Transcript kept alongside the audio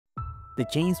The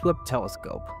James Webb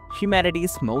Telescope,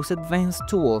 humanity's most advanced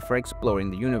tool for exploring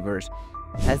the universe,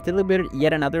 has delivered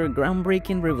yet another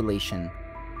groundbreaking revelation: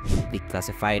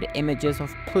 declassified images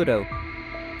of Pluto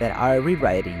that are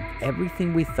rewriting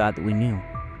everything we thought we knew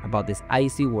about this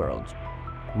icy world,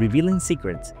 revealing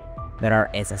secrets that are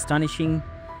as astonishing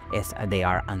as they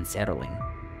are unsettling.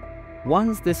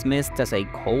 Once dismissed as a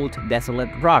cold, desolate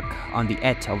rock on the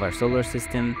edge of our solar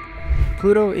system,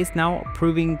 Pluto is now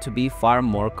proving to be far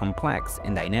more complex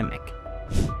and dynamic.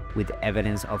 With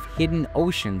evidence of hidden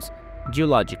oceans,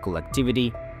 geological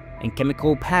activity, and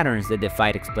chemical patterns that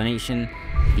defied explanation,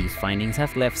 these findings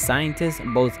have left scientists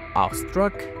both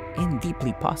awestruck and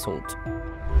deeply puzzled.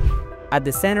 At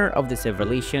the center of this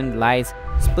revelation lies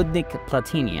Sputnik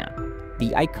Platinia,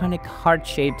 the iconic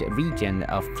heart-shaped region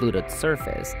of Pluto's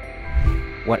surface.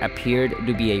 What appeared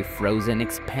to be a frozen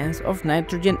expanse of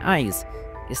nitrogen ice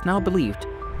is now believed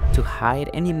to hide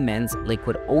an immense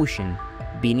liquid ocean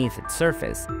beneath its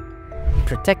surface.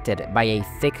 Protected by a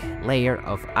thick layer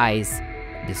of ice,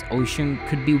 this ocean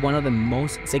could be one of the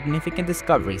most significant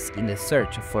discoveries in the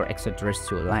search for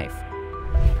extraterrestrial life.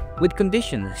 With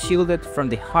conditions shielded from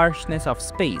the harshness of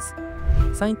space,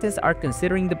 scientists are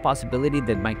considering the possibility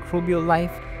that microbial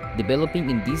life developing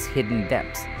in these hidden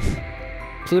depths.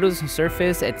 Pluto's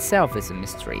surface itself is a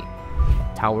mystery.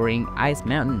 Towering ice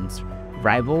mountains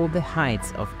rival the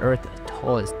heights of Earth's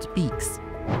tallest peaks,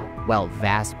 while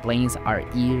vast plains are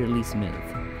eerily smooth,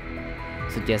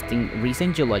 suggesting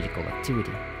recent geological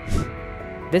activity.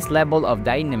 This level of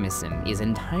dynamism is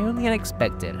entirely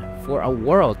unexpected for a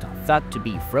world thought to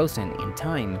be frozen in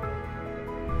time.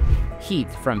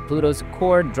 Heat from Pluto's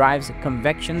core drives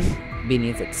convection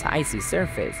beneath its icy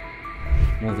surface,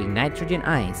 moving nitrogen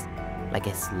ice like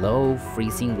a slow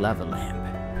freezing lava lamp.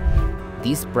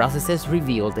 These processes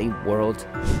revealed a world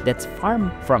that's far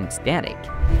from static.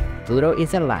 Pluto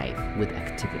is alive with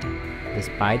activity,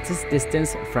 despite its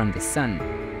distance from the Sun.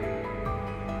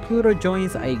 Pluto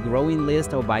joins a growing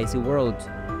list of icy worlds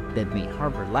that may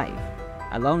harbor life,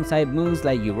 alongside moons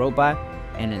like Europa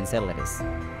and Enceladus.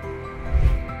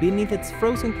 Beneath its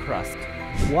frozen crust,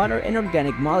 water and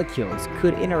organic molecules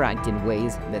could interact in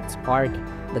ways that spark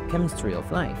the chemistry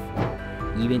of life.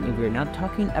 Even if we're not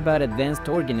talking about advanced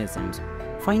organisms,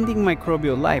 finding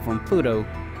microbial life on Pluto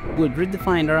would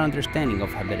redefine our understanding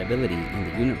of habitability in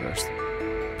the universe,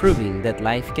 proving that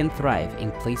life can thrive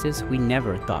in places we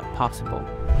never thought possible.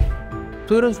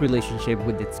 Pluto's relationship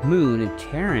with its moon,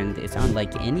 Charon, is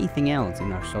unlike anything else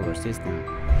in our solar system.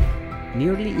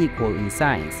 Nearly equal in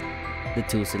size, the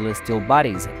two celestial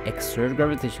bodies exert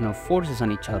gravitational forces on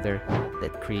each other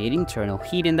that create internal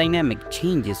heat and dynamic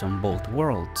changes on both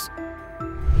worlds.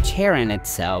 Charon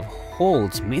itself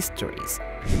holds mysteries.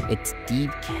 Its deep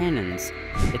canyons,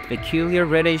 its peculiar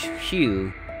reddish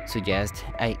hue, suggest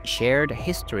a shared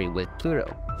history with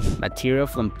Pluto. Material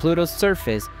from Pluto's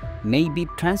surface may be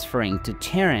transferring to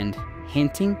Charon,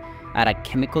 hinting at a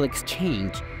chemical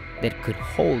exchange that could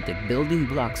hold the building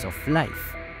blocks of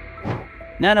life.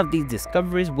 None of these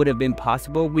discoveries would have been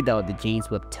possible without the James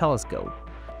Webb Telescope.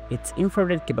 Its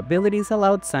infrared capabilities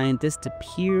allowed scientists to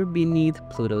peer beneath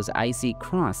Pluto's icy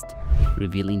crust,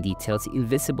 revealing details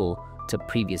invisible to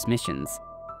previous missions.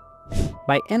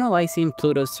 By analyzing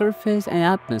Pluto's surface and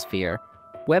atmosphere,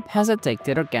 Webb has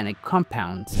detected organic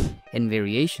compounds and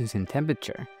variations in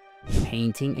temperature,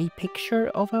 painting a picture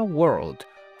of a world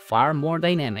far more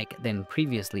dynamic than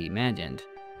previously imagined.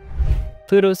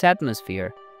 Pluto's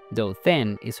atmosphere, though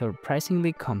thin, is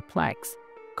surprisingly complex,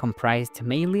 comprised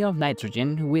mainly of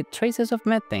nitrogen with traces of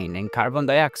methane and carbon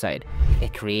dioxide.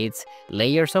 It creates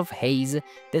layers of haze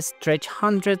that stretch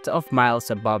hundreds of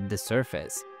miles above the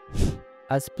surface.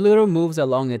 As Pluto moves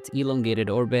along its elongated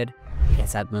orbit,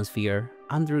 its atmosphere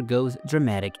undergoes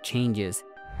dramatic changes.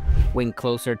 When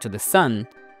closer to the Sun,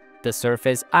 the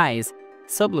surface ice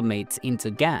sublimates into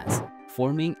gas,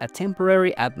 forming a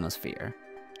temporary atmosphere.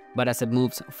 But as it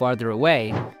moves farther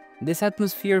away, this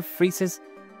atmosphere freezes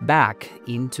back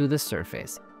into the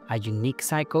surface, a unique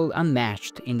cycle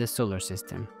unmatched in the solar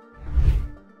system.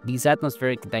 These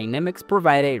atmospheric dynamics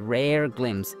provide a rare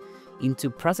glimpse into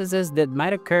processes that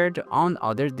might occur on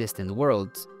other distant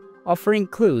worlds, offering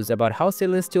clues about how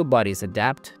celestial bodies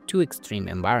adapt to extreme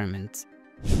environments.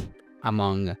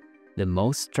 Among the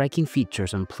most striking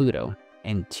features on Pluto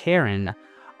and Charon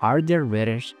are their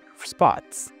reddish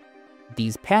spots.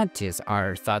 These patches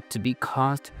are thought to be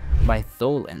caused by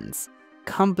tholins,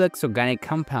 complex organic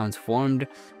compounds formed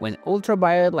when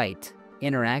ultraviolet light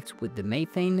interacts with the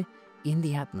methane in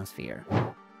the atmosphere.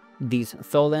 These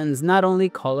tholins not only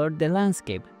color the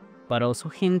landscape, but also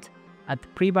hint at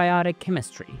prebiotic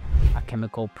chemistry, a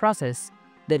chemical process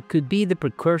that could be the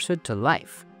precursor to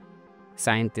life.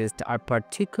 Scientists are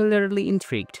particularly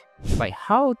intrigued by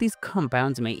how these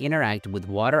compounds may interact with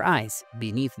water ice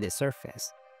beneath the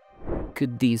surface.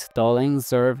 Could these tholins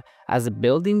serve as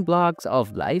building blocks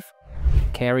of life,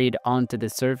 carried onto the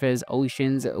surface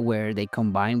oceans where they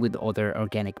combine with other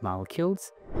organic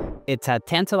molecules? It's a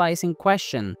tantalizing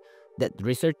question that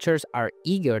researchers are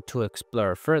eager to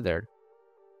explore further.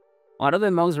 One of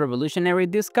the most revolutionary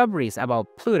discoveries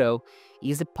about Pluto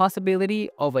is the possibility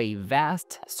of a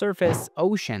vast surface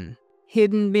ocean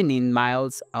hidden beneath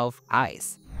miles of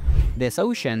ice. This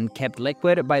ocean, kept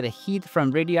liquid by the heat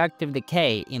from radioactive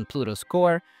decay in Pluto's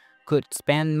core, could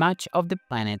span much of the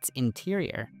planet's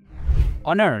interior.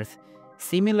 On Earth,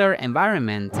 similar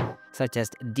environments, such as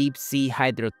deep-sea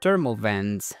hydrothermal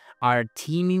vents, are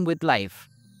teeming with life.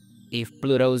 If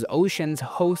Pluto's oceans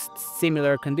host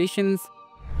similar conditions,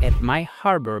 it might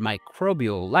harbor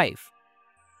microbial life,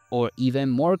 or even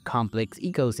more complex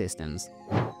ecosystems.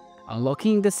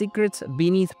 Unlocking the secrets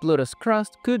beneath Pluto's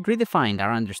crust could redefine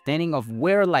our understanding of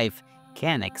where life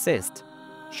can exist,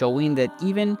 showing that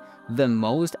even the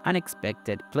most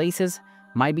unexpected places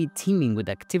might be teeming with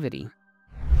activity.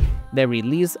 The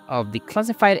release of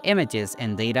declassified images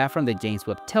and data from the James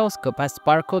Webb Telescope has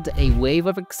sparkled a wave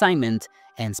of excitement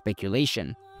and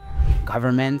speculation.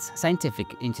 Governments, scientific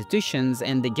institutions,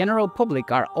 and the general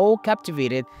public are all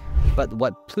captivated by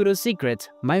what Pluto's secret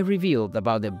might reveal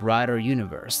about the broader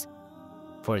universe.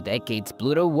 For decades,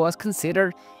 Pluto was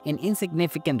considered an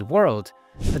insignificant world,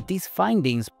 but these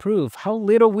findings prove how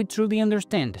little we truly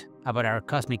understand about our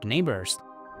cosmic neighbors.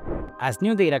 As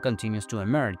new data continues to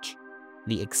emerge,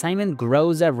 the excitement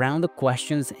grows around the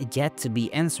questions yet to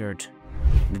be answered.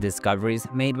 The discoveries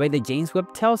made by the James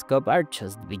Webb Telescope are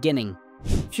just the beginning.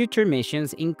 Future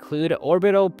missions include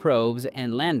orbital probes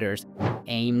and landers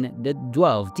aimed to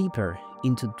delve deeper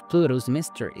into Pluto's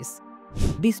mysteries.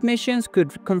 These missions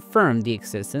could confirm the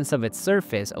existence of its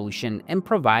surface ocean and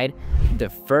provide the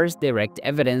first direct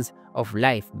evidence of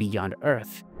life beyond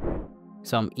Earth.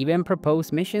 Some even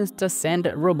propose missions to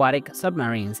send robotic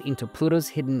submarines into Pluto's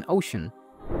hidden ocean,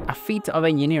 a feat of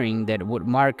engineering that would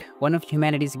mark one of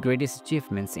humanity's greatest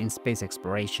achievements in space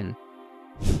exploration.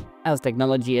 As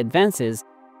technology advances,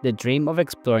 the dream of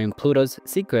exploring Pluto's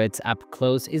secrets up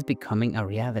close is becoming a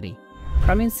reality,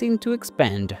 promising to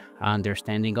expand our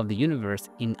understanding of the universe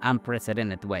in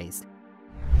unprecedented ways.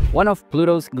 One of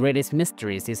Pluto's greatest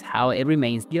mysteries is how it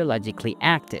remains geologically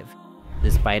active.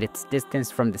 Despite its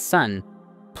distance from the Sun,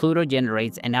 Pluto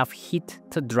generates enough heat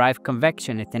to drive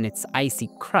convection within its icy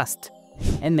crust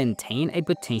and maintain a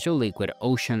potential liquid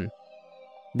ocean.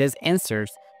 These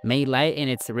answers may lie in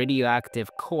its radioactive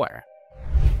core.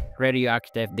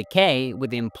 Radioactive decay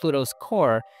within Pluto's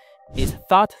core is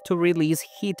thought to release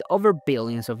heat over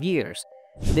billions of years.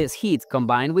 This heat,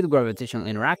 combined with gravitational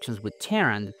interactions with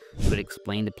Charon, could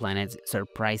explain the planet's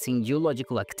surprising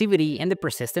geological activity and the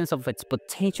persistence of its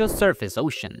potential surface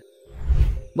ocean.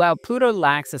 While Pluto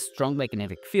lacks a strong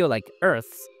magnetic field like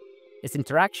Earth's, its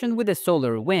interaction with the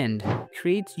solar wind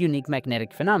creates unique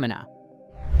magnetic phenomena.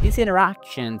 These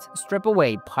interactions strip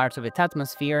away parts of its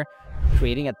atmosphere,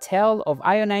 creating a tail of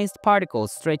ionized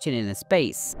particles stretching in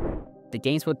space. The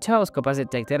James Webb Telescope has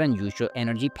detected unusual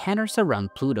energy patterns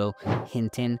around Pluto,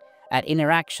 hinting at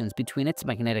interactions between its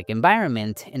magnetic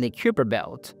environment and the Kuiper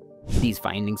belt. These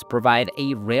findings provide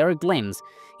a rare glimpse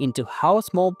into how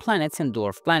small planets and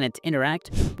dwarf planets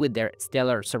interact with their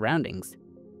stellar surroundings.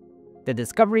 The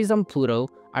discoveries on Pluto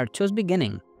are just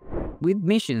beginning. With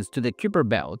missions to the Kuiper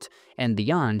belt and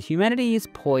beyond, humanity is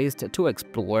poised to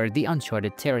explore the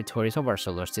uncharted territories of our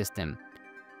solar system.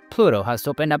 Pluto has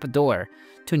opened up a door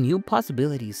to new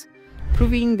possibilities,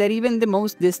 proving that even the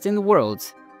most distant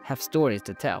worlds have stories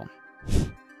to tell.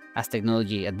 As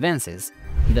technology advances,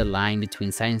 the line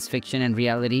between science fiction and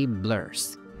reality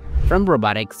blurs. From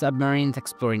robotic submarines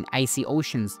exploring icy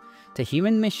oceans to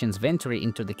human missions venturing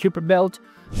into the Kuiper belt,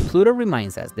 Pluto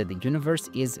reminds us that the universe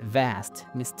is vast,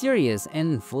 mysterious,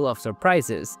 and full of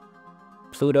surprises.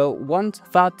 Pluto, once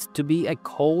thought to be a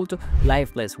cold,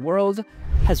 lifeless world,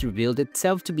 has revealed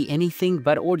itself to be anything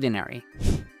but ordinary.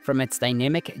 From its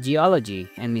dynamic geology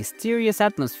and mysterious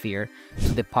atmosphere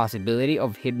to the possibility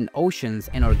of hidden oceans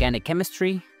and organic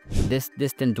chemistry, this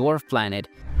distant dwarf planet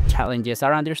challenges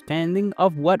our understanding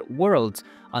of what worlds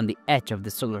on the edge of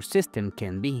the solar system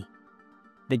can be.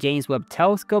 The James Webb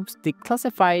Telescope's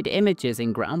declassified images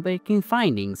and groundbreaking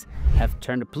findings have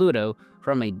turned Pluto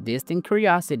from a distant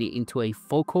curiosity into a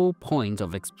focal point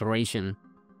of exploration.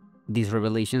 These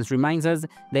revelations remind us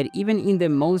that even in the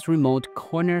most remote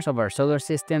corners of our solar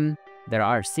system, there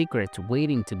are secrets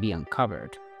waiting to be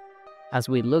uncovered. As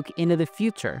we look into the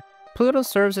future, Pluto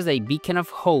serves as a beacon of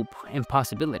hope and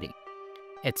possibility.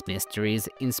 Its mysteries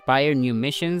inspire new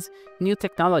missions, new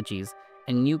technologies,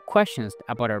 and new questions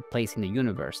about our place in the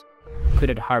universe. Could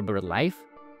it harbor life?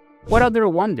 What other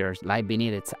wonders lie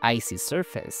beneath its icy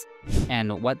surface?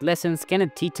 And what lessons can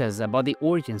it teach us about the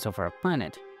origins of our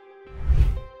planet?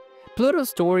 Pluto's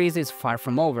story is far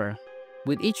from over.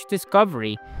 With each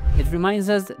discovery, it reminds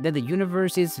us that the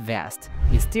universe is vast,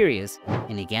 mysterious,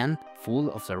 and again,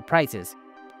 full of surprises.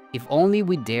 If only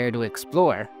we dare to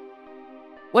explore.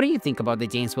 What do you think about the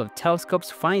James Webb Telescope's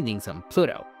findings on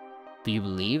Pluto? Do you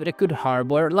believe it could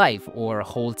harbor life or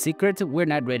hold secrets we're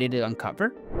not ready to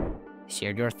uncover?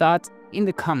 Share your thoughts in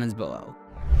the comments below.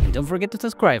 And don't forget to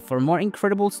subscribe for more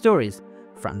incredible stories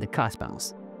from the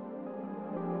cosmos.